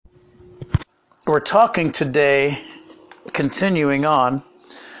we're talking today, continuing on,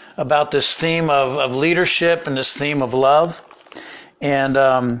 about this theme of leadership and this theme of love. And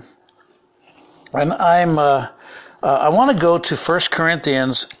I want to go to 1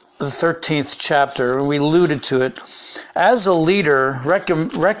 Corinthians, the 13th chapter. We alluded to it. As a leader,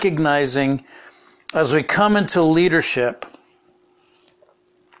 recognizing as we come into leadership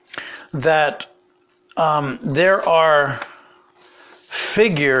that there are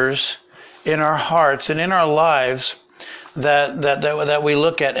figures in our hearts and in our lives that we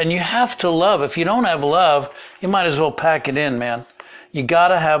look at. And you have to love. If you don't have love, you might as well pack it in, man. You got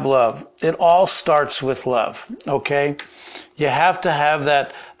to have love. It all starts with love, okay? You have to have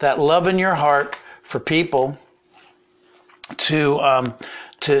that love in your heart for people to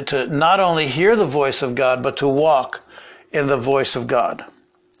not only hear the voice of God, but to walk in the voice of God,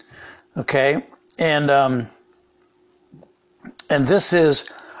 okay? And this is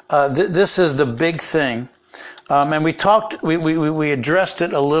the big thing. And we addressed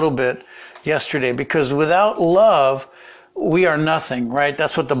it a little bit yesterday, because without love, we are nothing, right?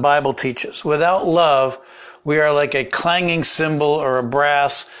 That's what the Bible teaches. Without love, we are like a clanging cymbal or a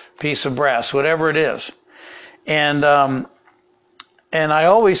piece of brass, whatever it is. And I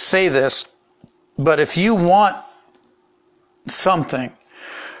always say this, but if you want something,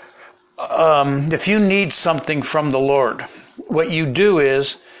 if you need something from the Lord, what you do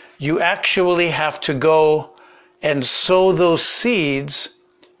is you actually have to go and sow those seeds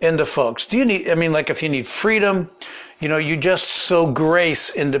into folks. If you need freedom, you just sow grace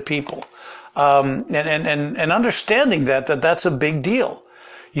into people. And understanding that's a big deal.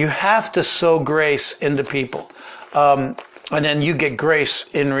 You have to sow grace into people. And then you get grace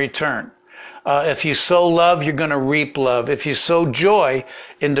in return. If you sow love, you're going to reap love. If you sow joy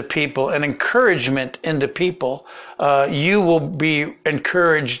into people and encouragement into people, you will be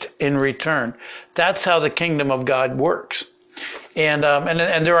encouraged in return. That's how the kingdom of God works. And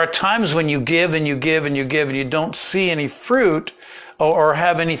there are times when you give and you give and you give and you don't see any fruit or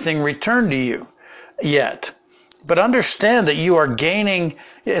have anything returned to you yet. But understand that you are gaining.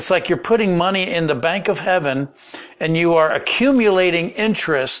 It's like you're putting money in the bank of heaven and you are accumulating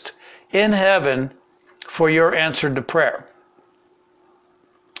interest in heaven for your answer to prayer,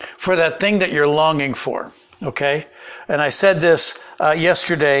 for that thing that you're longing for, okay? And I said this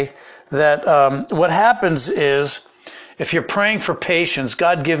yesterday, that what happens is, if you're praying for patience,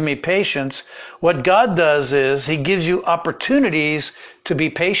 God give me patience, what God does is he gives you opportunities to be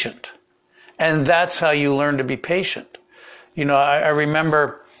patient. And that's how you learn to be patient. I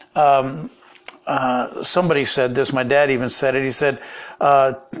remember somebody said this, my dad even said it. He said,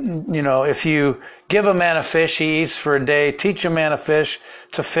 if you give a man a fish, he eats for a day. Teach a man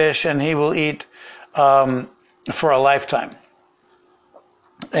to fish, and he will eat for a lifetime.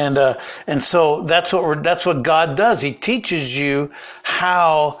 And so that's what God does. He teaches you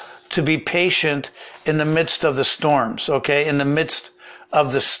how to be patient in the midst of the storms, okay? In the midst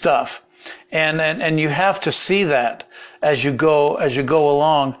of the stuff. And you have to see that as you go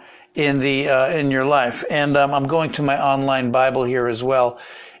along in your life. And I'm going to my online Bible here as well,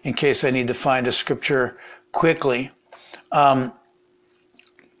 in case I need to find a scripture quickly.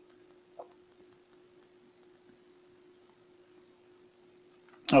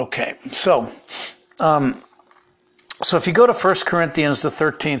 Okay, so if you go to 1 Corinthians, the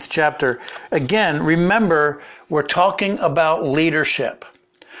 13th chapter, again, remember, we're talking about leadership.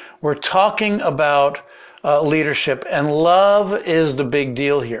 We're talking about leadership, and love is the big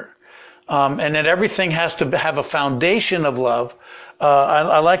deal here. And that everything has to have a foundation of love.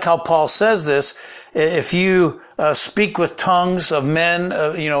 I like how Paul says this. If you speak with tongues of men,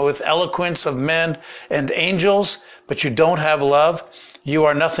 with eloquence of men and angels, but you don't have love, you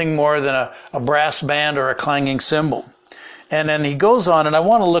are nothing more than a brass band or a clanging cymbal. And then he goes on, and I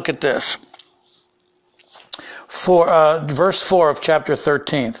want to look at this. For verse 4 of chapter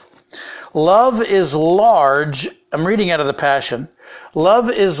 13. Love is large. I'm reading out of the Passion. Love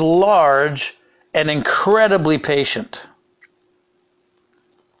is large and incredibly patient.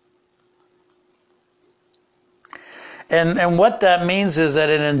 And what that means is that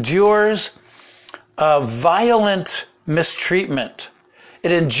it endures violent mistreatment.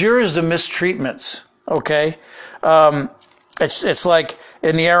 It endures the mistreatments, okay? It's like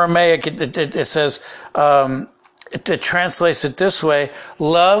in the Aramaic, it says, it translates it this way: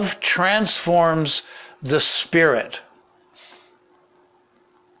 love transforms the spirit.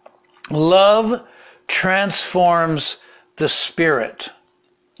 Love transforms the spirit,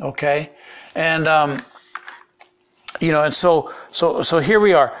 okay? And, and so here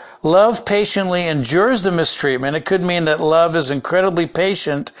we are. Love patiently endures the mistreatment. It could mean that love is incredibly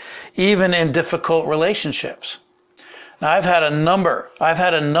patient, even in difficult relationships. Now, I've had a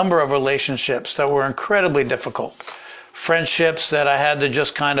number of relationships that were incredibly difficult. Friendships that I had to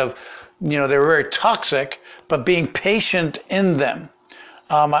just kind of, they were very toxic, but being patient in them.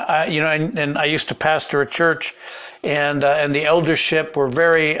 And I used to pastor a church, and the eldership were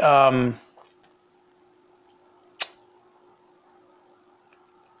very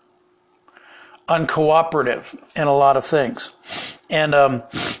uncooperative in a lot of things. And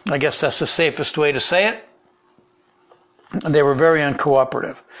I guess that's the safest way to say it. They were very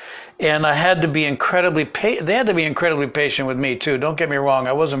uncooperative. And I had to be incredibly they had to be incredibly patient with me too. Don't get me wrong,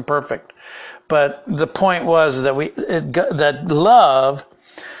 I wasn't perfect. But the point was that that love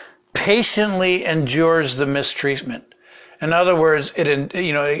patiently endures the mistreatment. In other words,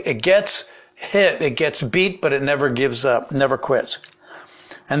 it gets hit, it gets beat, but it never gives up, never quits.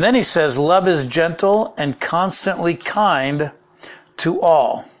 And then he says, love is gentle and constantly kind to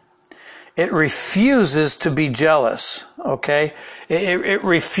all. It refuses to be jealous, okay? It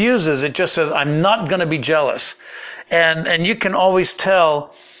refuses. It just says, I'm not going to be jealous. And you can always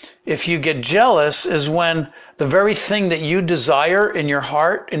tell if you get jealous is when the very thing that you desire in your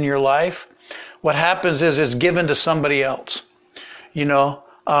heart, in your life, what happens is it's given to somebody else,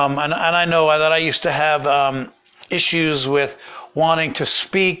 And I know that I used to have issues with wanting to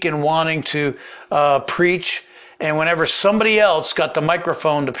speak and wanting to preach. And whenever somebody else got the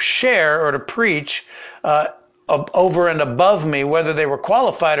microphone to share or to preach over and above me, whether they were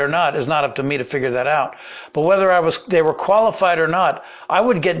qualified or not is not up to me to figure that out. But whether they were qualified or not, I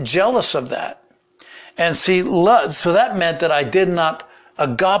would get jealous of that. And see, so that meant that I did not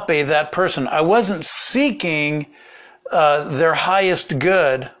agape that person. I wasn't seeking their highest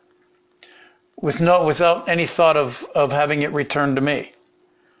good without any thought of having it returned to me.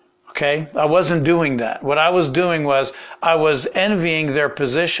 Okay? I wasn't doing that. What I was doing was I was envying their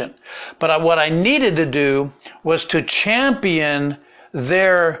position. But what I needed to do was to champion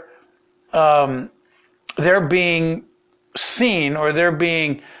their being seen, or their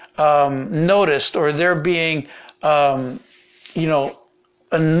being noticed, or their being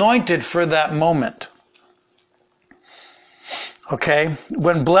anointed for that moment. Okay?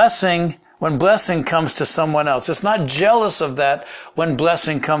 When blessing comes to someone else. It's not jealous of that when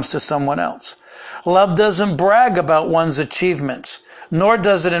blessing comes to someone else. Love doesn't brag about one's achievements, nor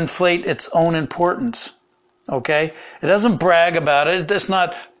does it inflate its own importance. Okay? It doesn't brag about it. It's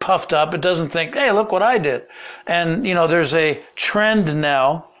not puffed up. It doesn't think, hey, look what I did. And, there's a trend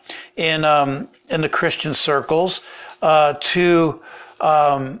now in the Christian circles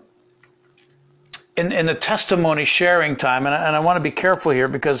in the testimony sharing time, and I want to be careful here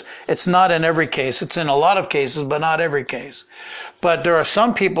because it's not in every case. It's in a lot of cases, but not every case. But there are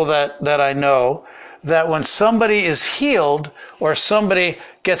some people that I know that when somebody is healed or somebody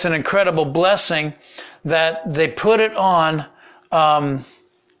gets an incredible blessing, that they put it on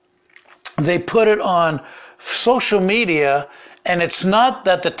social media, and it's not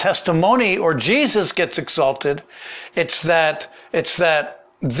that the testimony or Jesus gets exalted, it's that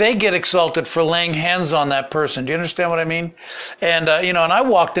they get exalted for laying hands on that person. Do you understand what I mean? And, and I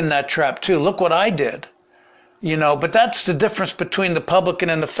walked in that trap too. Look what I did. But that's the difference between the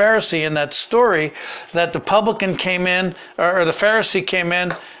publican and the Pharisee in that story, that the publican came in, or the Pharisee came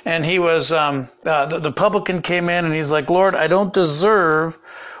in, and he was, the publican came in and he's like, Lord, I don't deserve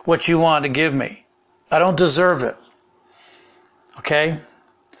what you want to give me. I don't deserve it. Okay?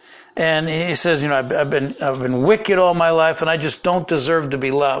 And he says, I've been wicked all my life, and I just don't deserve to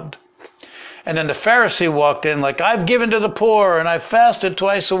be loved. And then the Pharisee walked in like, I've given to the poor, and I've fasted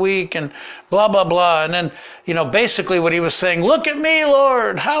twice a week, and blah, blah, blah. And then, basically what he was saying, look at me,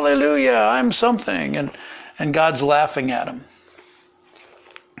 Lord, hallelujah, I'm something. And God's laughing at him.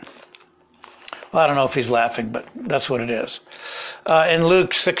 Well, I don't know if he's laughing, but that's what it is. In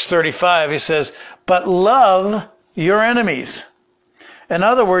Luke 6:35, he says, but love your enemies. In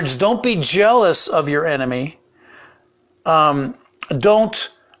other words, don't be jealous of your enemy.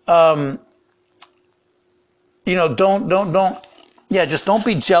 Just don't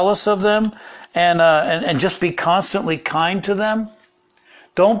be jealous of them, and just be constantly kind to them.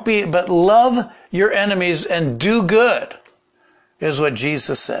 But love your enemies and do good, is what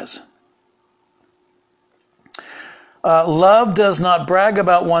Jesus says. Love does not brag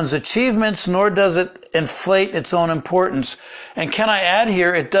about one's achievements, nor does it inflate its own importance. And can I add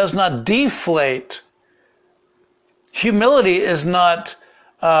here, it does not deflate. Humility is not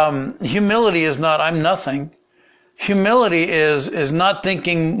I'm nothing. Humility is not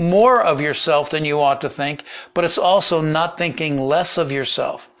thinking more of yourself than you ought to think, but it's also not thinking less of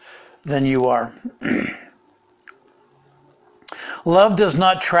yourself. than you are. Love does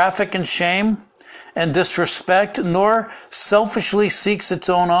not traffic in shame and disrespect, nor selfishly seeks its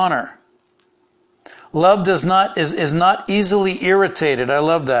own honor. Love is not easily irritated. I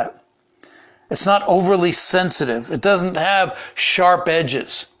love that. It's not overly sensitive. It doesn't have sharp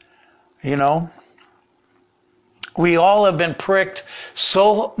edges. You know, we all have been pricked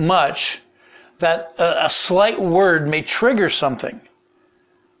so much that a slight word may trigger something.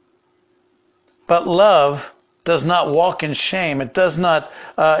 But love does not walk in shame. It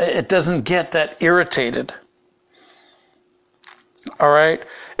doesn't get that irritated. All right.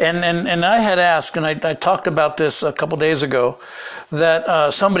 And I had asked, and I talked about this a couple days ago,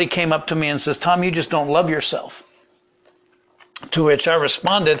 that somebody came up to me and says, Tom, you just don't love yourself. To which I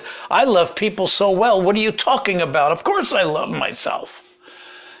responded, I love people so well. What are you talking about? Of course I love myself.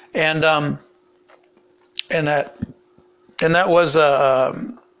 And that was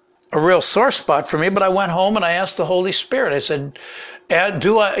a real sore spot for me. But I went home and I asked the Holy Spirit. I said,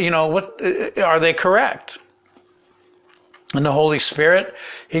 are they correct? And the Holy Spirit,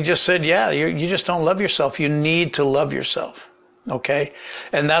 he just said, yeah, you just don't love yourself. You need to love yourself. Okay?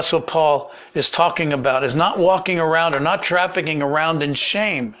 And that's what Paul is talking about, is not walking around or not trafficking around in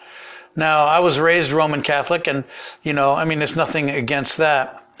shame. Now, I was raised Roman Catholic, and, it's nothing against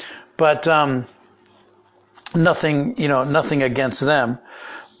that. But nothing against them.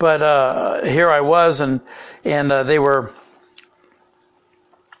 But here I was, and they were,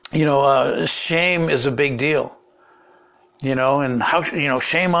 shame is a big deal. And how,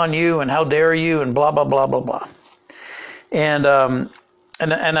 shame on you, and how dare you, and blah, blah, blah, blah, blah. And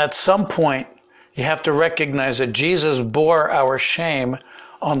at some point, you have to recognize that Jesus bore our shame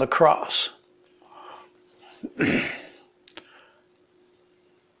on the cross.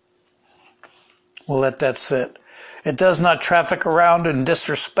 We'll let that sit. It does not traffic around in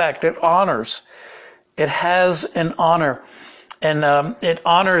disrespect. It honors. It has an honor, and it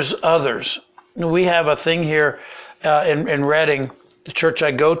honors others. We have a thing here in Reading, the church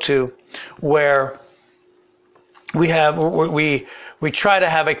I go to, where we try to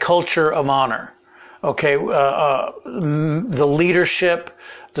have a culture of honor. Okay, the leadership,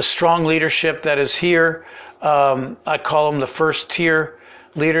 the strong leadership that is here, I call them the first tier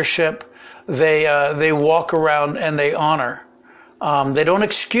leadership. They walk around and they honor. They don't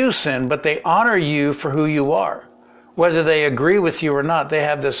excuse sin, but they honor you for who you are. Whether they agree with you or not, they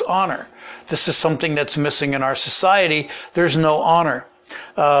have this honor. This is something that's missing in our society. There's no honor.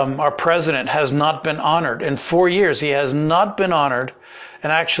 Our president has not been honored. In 4 years, he has not been honored.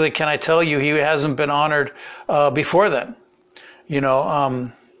 And actually, can I tell you, he hasn't been honored before then.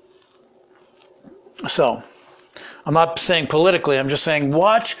 So I'm not saying politically. I'm just saying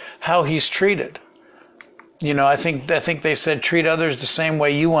watch how he's treated. I think they said treat others the same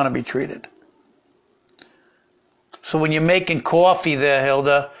way you want to be treated. So when you're making coffee there,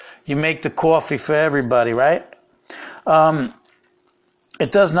 Hilda, you make the coffee for everybody, right?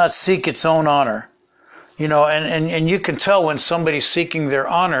 It does not seek its own honor. And you can tell when somebody's seeking their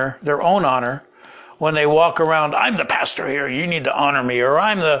own honor, when they walk around, I'm the pastor here, you need to honor me, or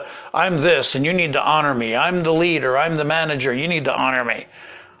I'm this and you need to honor me. I'm the leader, I'm the manager, you need to honor me.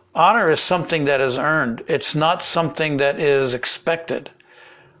 Honor is something that is earned. It's not something that is expected.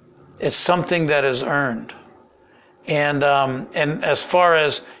 It's something that is earned. And as far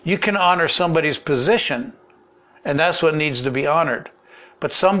as you can honor somebody's position, and that's what needs to be honored.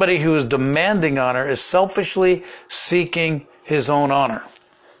 But somebody who is demanding honor is selfishly seeking his own honor.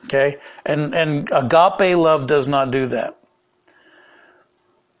 Okay? And agape love does not do that.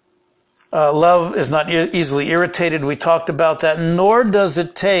 Love is not easily irritated. We talked about that. Nor does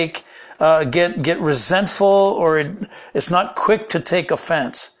it get resentful, or it's not quick to take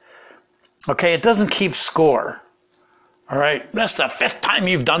offense. Okay? It doesn't keep score. All right? That's the 5th time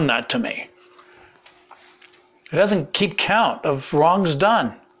you've done that to me. It doesn't keep count of wrongs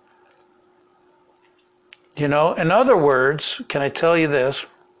done. In other words, can I tell you this?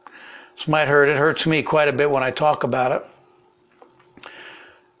 This might hurt. It hurts me quite a bit when I talk about it.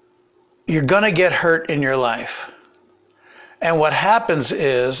 You're going to get hurt in your life. And what happens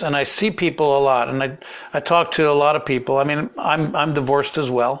is, and I see people a lot, and I talk to a lot of people. I mean, I'm divorced as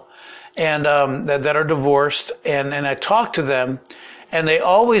well, and that are divorced, and I talk to them, and they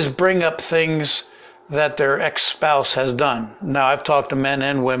always bring up things that their ex-spouse has done. Now, I've talked to men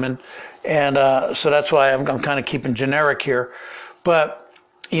and women, and so that's why I'm kind of keeping generic here. But,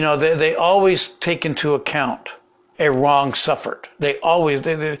 they always take into account a wrong suffered. They always,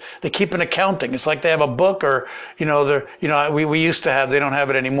 they keep an accounting. It's like they have a book, or, we used to have, they don't have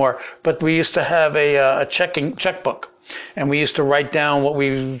it anymore, but we used to have a checkbook. And we used to write down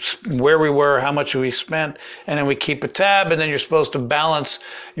where we were, how much we spent, and then we keep a tab, and then you're supposed to balance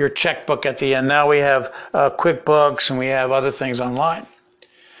your checkbook at the end. Now we have QuickBooks, and we have other things online.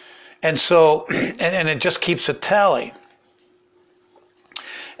 And so, and it just keeps a tally.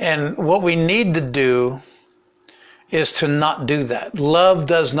 And what we need to do is to not do that. Love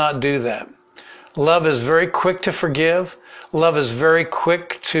does not do that. Love is very quick to forgive. Love is very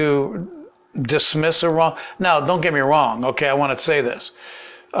quick to dismiss a wrong. Now, don't get me wrong. Okay, I want to say this.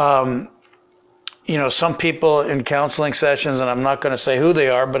 Some people in counseling sessions, and I'm not going to say who they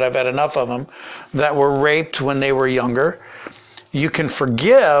are, but I've had enough of them, that were raped when they were younger. You can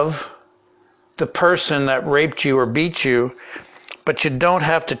forgive the person that raped you or beat you, but you don't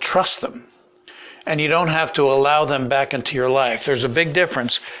have to trust them. And you don't have to allow them back into your life. There's a big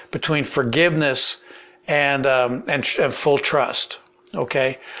difference between forgiveness and full trust.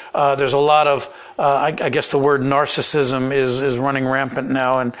 Okay, there's a lot of, I guess the word narcissism is running rampant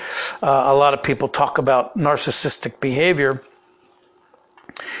now, and a lot of people talk about narcissistic behavior.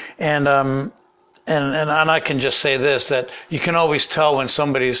 And I can just say this, that you can always tell when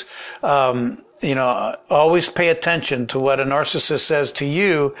somebody's, always pay attention to what a narcissist says to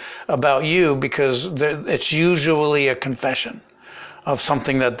you about you, because it's usually a confession of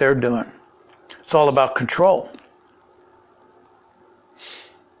something that they're doing. It's all about control.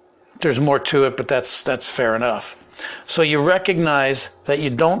 There's more to it, but that's fair enough. So you recognize that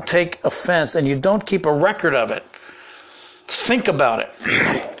you don't take offense and you don't keep a record of it. Think about it.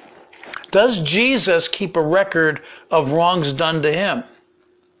 Does Jesus keep a record of wrongs done to him?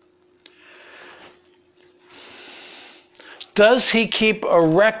 Does he keep a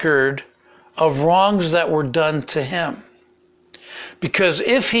record of wrongs that were done to him? Because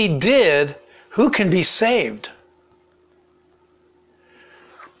if he did, who can be saved?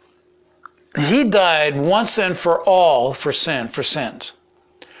 He died once and for all for sins.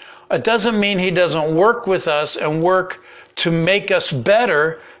 It doesn't mean he doesn't work with us and work to make us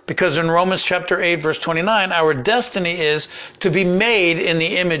better, because in Romans chapter 8, verse 29, our destiny is to be made in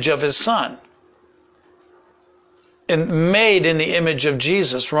the image of his Son. And made in the image of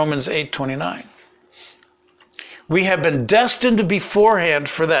Jesus, Romans 8:29. We have been destined beforehand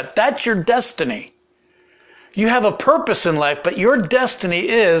for that. That's your destiny. You have a purpose in life, but your destiny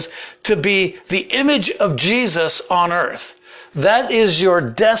is to be the image of Jesus on earth. That is your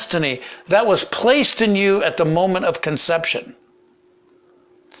destiny. That was placed in you at the moment of conception.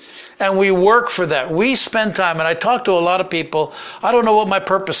 And we work for that. We spend time, and I talk to a lot of people, I don't know what my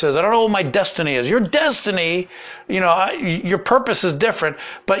purpose is. I don't know what my destiny is. Your destiny, your purpose is different,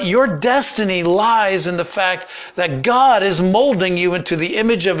 but your destiny lies in the fact that God is molding you into the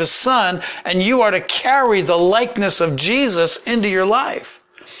image of his Son, and you are to carry the likeness of Jesus into your life.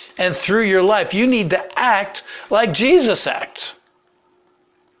 And through your life, you need to act like Jesus acts.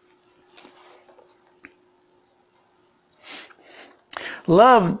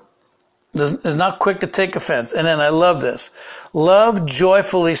 Love is not quick to take offense. And then I love this. Love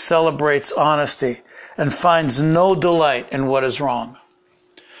joyfully celebrates honesty and finds no delight in what is wrong.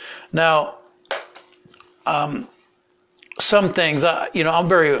 Now, some things, I'm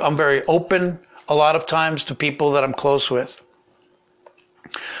very open a lot of times to people that I'm close with.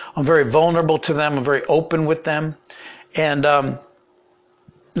 I'm very vulnerable to them. I'm very open with them. And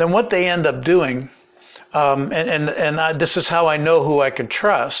then what they end up doing, this is how I know who I can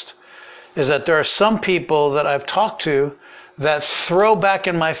trust, is that there are some people that I've talked to that throw back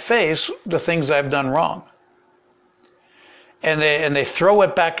in my face the things I've done wrong. And they throw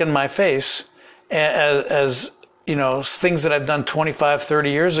it back in my face as things that I've done 25, 30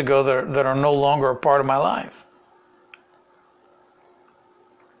 years ago that are no longer a part of my life.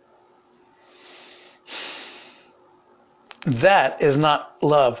 That is not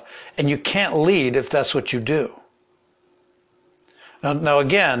love. And you can't lead if that's what you do. Now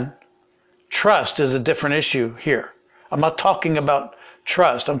again, trust is a different issue here. I'm not talking about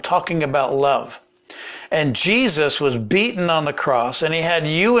trust. I'm talking about love. And Jesus was beaten on the cross, and he had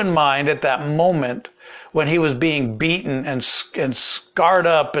you in mind at that moment when he was being beaten and scarred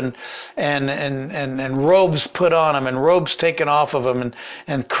up and robes put on him and robes taken off of him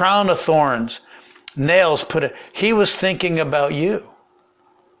and crown of thorns, nails put. He was thinking about you.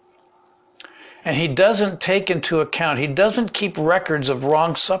 And he doesn't take into account, he doesn't keep records of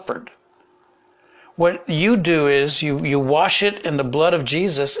wrong suffered. What you do is you wash it in the blood of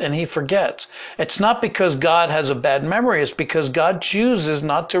Jesus and he forgets. It's not because God has a bad memory. It's because God chooses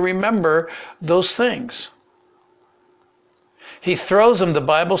not to remember those things. He throws them, the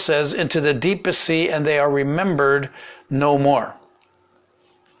Bible says, into the deepest sea, and they are remembered no more.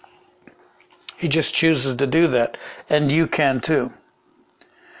 He just chooses to do that, and you can too.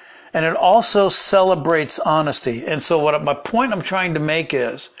 And it also celebrates honesty. And so my point I'm trying to make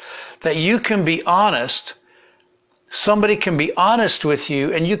is that you can be honest. Somebody can be honest with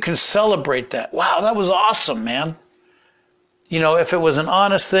you, and you can celebrate that. Wow, that was awesome, man. You know, if it was an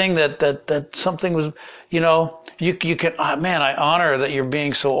honest thing that something was, you know, you can, oh, man, I honor that you're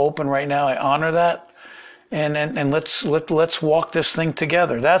being so open right now. I honor that. And let's walk this thing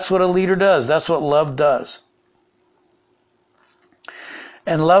together. That's what a leader does. That's what love does.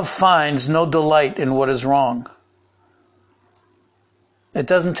 And love finds no delight in what is wrong. It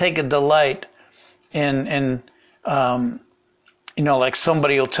doesn't take a delight in you know, like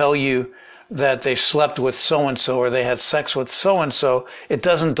somebody will tell you that they slept with so-and-so or they had sex with so-and-so. It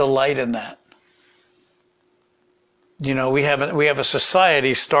doesn't delight in that. You know, we have a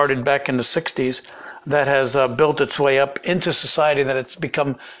society started back in the 60s that has built its way up into society, that it's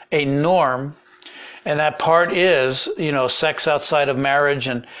become a norm. And that part is, you know, sex outside of marriage,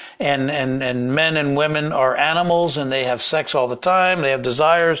 and men and women are animals, and they have sex all the time. They have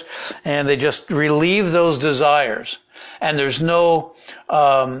desires, and they just relieve those desires. And there's no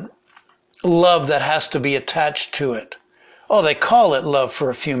love that has to be attached to it. Oh, they call it love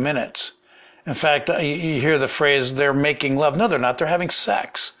for a few minutes. In fact, you hear the phrase, they're making love. No, they're not. They're having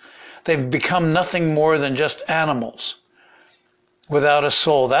sex. They've become nothing more than just animals without a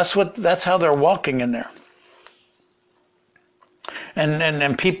soul. That's how they're walking in there.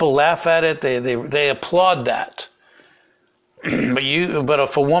 And people laugh at it. They applaud that. But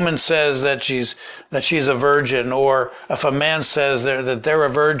if a woman says that she's a virgin, or if a man says that they're a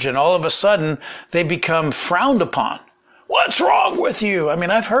virgin, all of a sudden they become frowned upon. What's wrong with you? I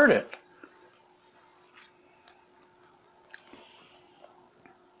mean, I've heard it.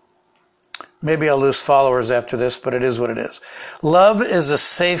 Maybe I'll lose followers after this, but it is what it is. Love is a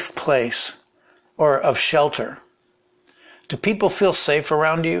safe place or of shelter. Do people feel safe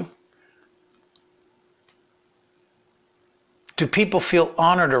around you? Do people feel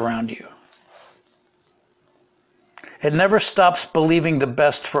honored around you? It never stops believing the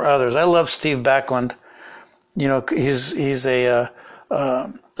best for others. I love Steve Backlund. You know, he's a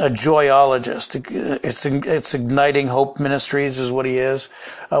joyologist. It's Igniting Hope Ministries is what he is,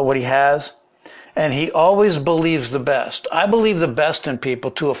 what he has. And he always believes the best. I believe the best in people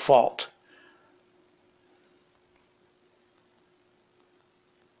to a fault.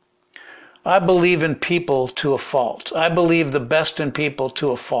 I believe in people to a fault. I believe the best in people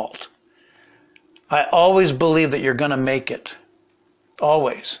to a fault. I always believe that you're going to make it.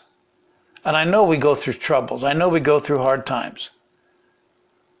 Always. And I know we go through troubles. I know we go through hard times.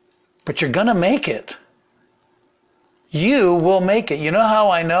 But you're going to make it. You will make it. You know how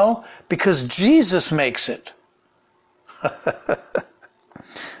I know? Because Jesus makes it.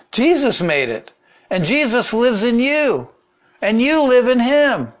 Jesus made it. And Jesus lives in you. And you live in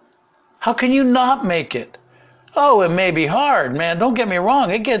him. How can you not make it? Oh, it may be hard, man. Don't get me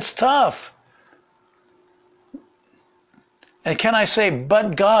wrong. It gets tough. And can I say,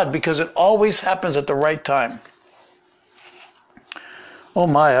 but God, because it always happens at the right time. Oh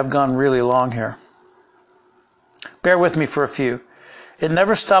my, I've gone really long here. Bear with me for a few. It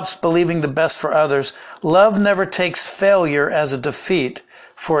never stops believing the best for others. Love never takes failure as a defeat,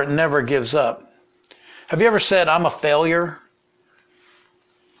 for it never gives up. Have you ever said, I'm a failure?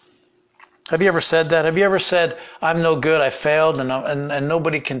 Have you ever said that? Have you ever said, I'm no good, I failed, and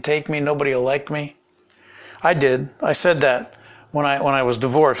nobody can take me, nobody will like me? I did. I said that when I was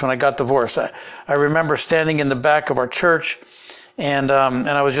divorced, when I got divorced. I remember standing in the back of our church, and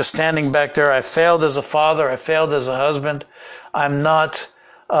I was just standing back there. I failed as a father. I failed as a husband. I'm not,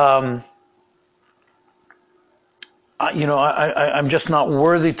 I'm just not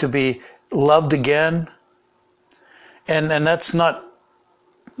worthy to be loved again. And that's not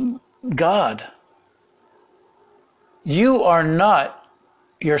God. You are not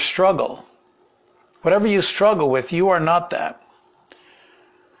your struggle. Whatever you struggle with, you are not that.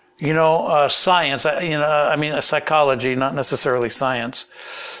 You know, science, psychology, not necessarily science,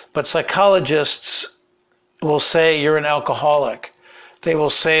 but psychologists will say you're an alcoholic. They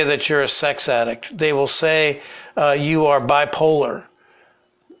will say that you're a sex addict. They will say you are bipolar.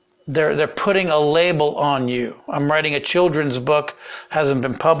 They're putting a label on you. I'm writing a children's book, hasn't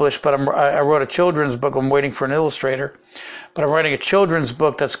been published, but I wrote a children's book. I'm waiting for an illustrator, but I'm writing a children's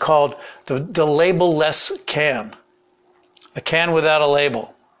book that's called The Label-Less Can, a can without a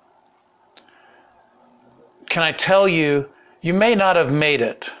label. Can I tell you, you may not have made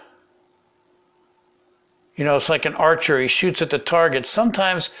it, You know, it's like an archer. He shoots at the target.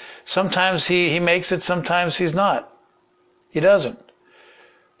 Sometimes he makes it, sometimes he's not. He doesn't.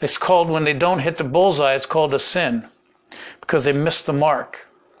 It's called, when they don't hit the bullseye, it's called a sin because they missed the mark.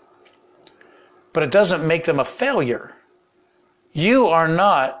 But it doesn't make them a failure. You are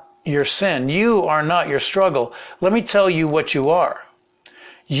not your sin. You are not your struggle. Let me tell you what you are.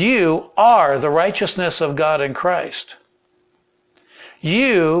 You are the righteousness of God in Christ.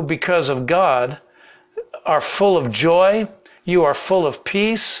 You, because of God, are full of joy. You are full of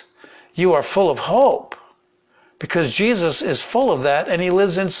peace. You are full of hope. Because Jesus is full of that and he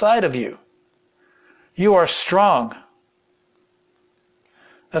lives inside of you. You are strong.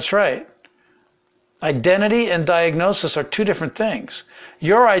 That's right. Identity and diagnosis are two different things.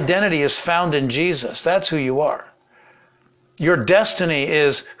 Your identity is found in Jesus. That's who you are. Your destiny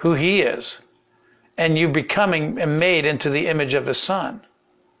is who he is. And you becoming and made into the image of his son.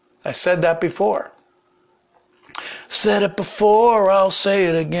 I said that before. Said it before, I'll say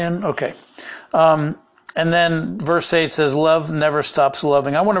it again. Okay. And then verse 8 says, love never stops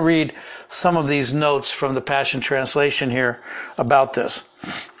loving. I want to read some of these notes from the Passion Translation here about this.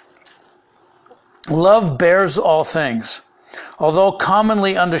 Love bears all things. Although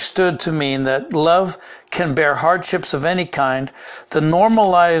commonly understood to mean that love can bear hardships of any kind, the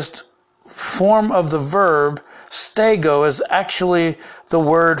normalized form of the verb stego is actually the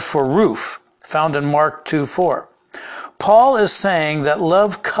word for roof, found in Mark 2:4. Paul is saying that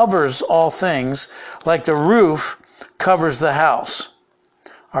love covers all things like the roof covers the house.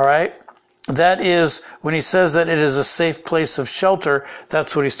 All right? That is, when he says that it is a safe place of shelter,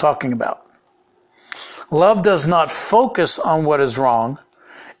 that's what he's talking about. Love does not focus on what is wrong,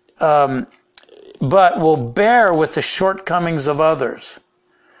 but will bear with the shortcomings of others.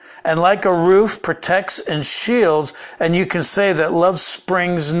 And like a roof protects and shields, and you can say that love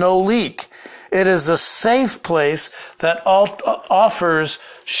springs no leak. It is a safe place that offers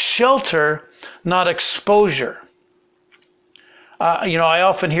shelter, not exposure. I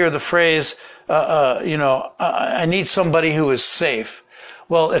often hear the phrase, I need somebody who is safe.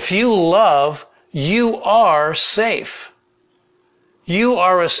 Well, if you love, you are safe. You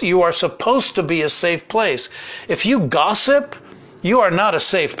are supposed to be a safe place. If you gossip, you are not a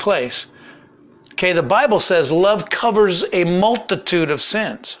safe place. Okay, the Bible says love covers a multitude of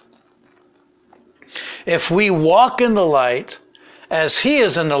sins. If we walk in the light, as he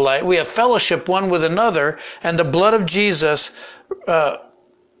is in the light, we have fellowship one with another, and the blood of Jesus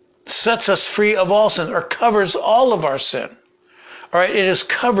sets us free of all sin, or covers all of our sin. All right, it is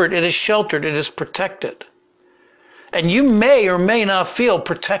covered, it is sheltered, it is protected. And you may or may not feel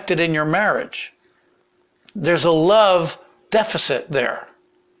protected in your marriage. There's a love deficit there.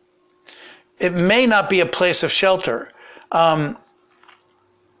 It may not be a place of shelter. And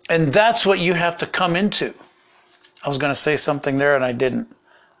that's what you have to come into. I was going to say something there and I didn't.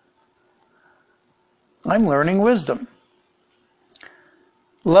 I'm learning wisdom.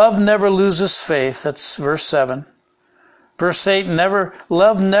 Love never loses faith. That's verse 7. Verse 8,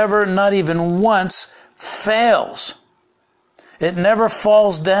 love never, not even once, fails. It never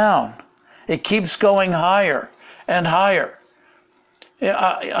falls down. It keeps going higher and higher.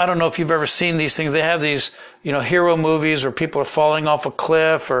 I don't know if you've ever seen these things. They have these, hero movies where people are falling off a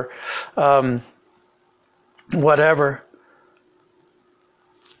cliff or whatever.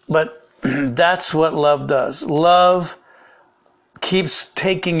 But that's what love does. Love keeps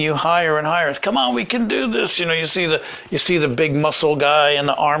taking you higher and higher. It's, come on, we can do this. You see the big muscle guy and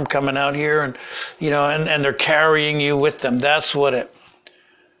the arm coming out here, and and they're carrying you with them. That's what it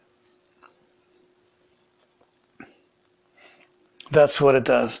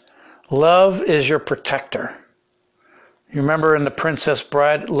does. Love is your protector. You remember in The Princess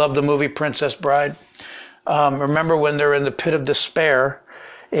Bride? Love the movie Princess Bride. Remember when they're in the pit of despair,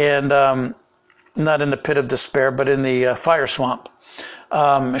 and not in the pit of despair, but in the fire swamp.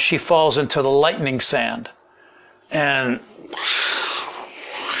 She falls into the lightning sand, and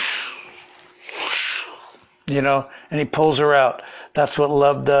and he pulls her out. That's what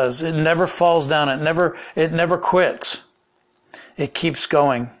love does. It never falls down. It never quits. It keeps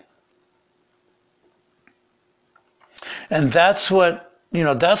going. And that's what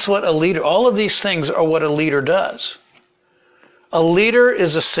a leader, all of these things are what a leader does. A leader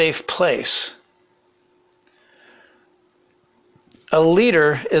is a safe place. A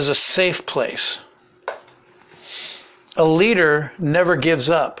leader is a safe place. A leader never gives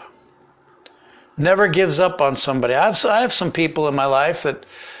up. Never gives up on somebody. I have some people in my life that,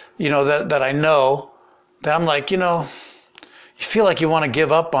 that I know, that I'm like, you feel like you want to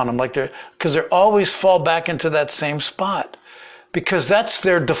give up on them, because they always fall back into that same spot, because that's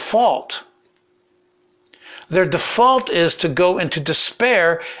their default. Their default is to go into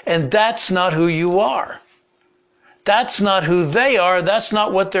despair, and that's not who you are. That's not who they are. That's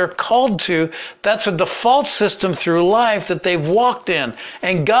not what they're called to. That's a default system through life that they've walked in.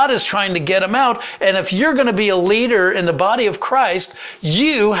 And God is trying to get them out. And if you're going to be a leader in the body of Christ,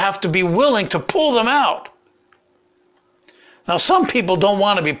 you have to be willing to pull them out. Now, some people don't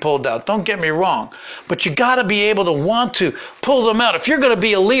want to be pulled out. Don't get me wrong. But you got to be able to want to pull them out. If you're going to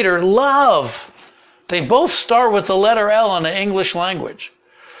be a leader, love. They both start with the letter L in the English language.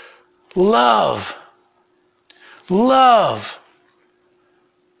 Love. Love.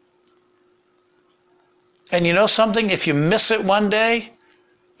 And you know something? If you miss it one day,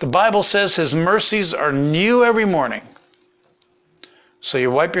 the Bible says his mercies are new every morning. So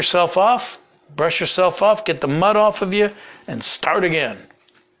you wipe yourself off, brush yourself off, get the mud off of you, and start again.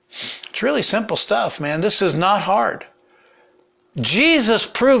 It's really simple stuff, man. This is not hard. Jesus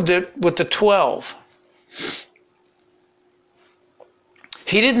proved it with the 12.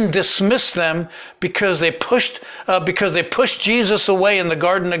 He didn't dismiss them because they pushed Jesus away in the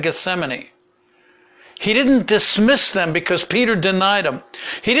Garden of Gethsemane. He didn't dismiss them because Peter denied him.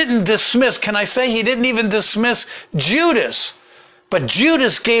 He didn't dismiss, can I say, he didn't even dismiss Judas. But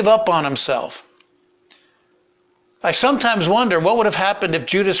Judas gave up on himself. I sometimes wonder what would have happened if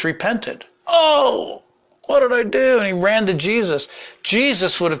Judas repented. Oh, what did I do? And he ran to Jesus.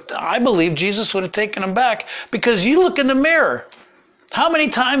 I believe Jesus would have taken him back, because you look in the mirror. How many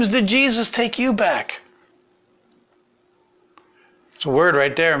times did Jesus take you back? It's a word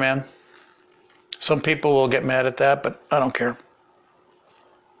right there, man. Some people will get mad at that, but I don't care.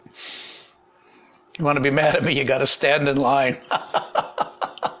 You want to be mad at me, you got to stand in line.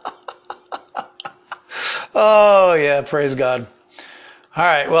 Oh, yeah, praise God. All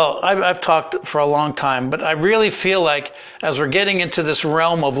right, well, I've talked for a long time, but I really feel like as we're getting into this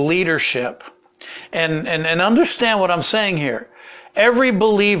realm of leadership, and understand what I'm saying here, every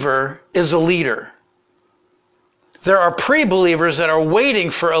believer is a leader. There are pre-believers that are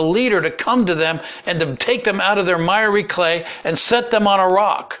waiting for a leader to come to them and to take them out of their miry clay and set them on a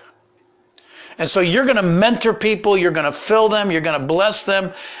rock. And so you're going to mentor people, you're going to fill them, you're going to bless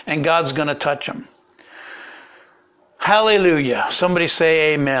them, and God's going to touch them. Hallelujah. Somebody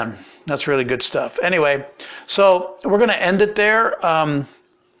say amen. That's really good stuff. Anyway, so we're going to end it there. And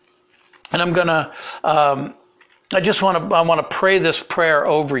I'm going to, I want to pray this prayer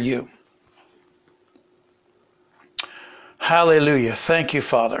over you. Hallelujah. Thank you,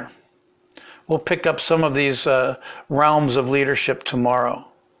 Father. We'll pick up some of these realms of leadership tomorrow.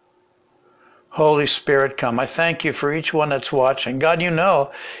 Holy Spirit, come. I thank you for each one that's watching. God, you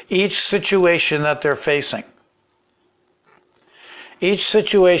know each situation that they're facing. Each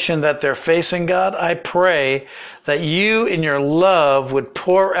situation that they're facing, God, I pray that you in your love would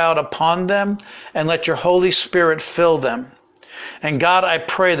pour out upon them and let your Holy Spirit fill them. And God, I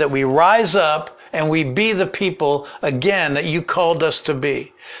pray that we rise up and we be the people again that you called us to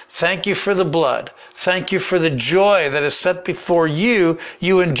be. Thank you for the blood. Thank you for the joy that is set before you.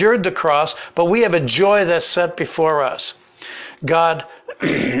 You endured the cross, but we have a joy that's set before us. God,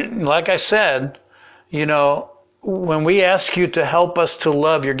 like I said, you know, when we ask you to help us to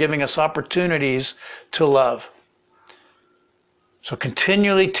love, you're giving us opportunities to love. So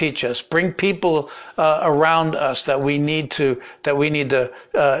continually teach us, bring people around us that we need to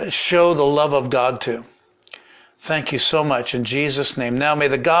show the love of God to. Thank you so much in Jesus' name. Now may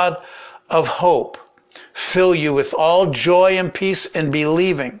the God of hope fill you with all joy and peace in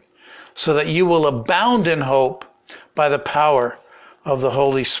believing, so that you will abound in hope by the power of the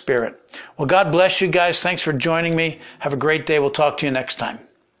Holy Spirit. Well, God bless you guys. Thanks for joining me. Have a great day. We'll talk to you next time.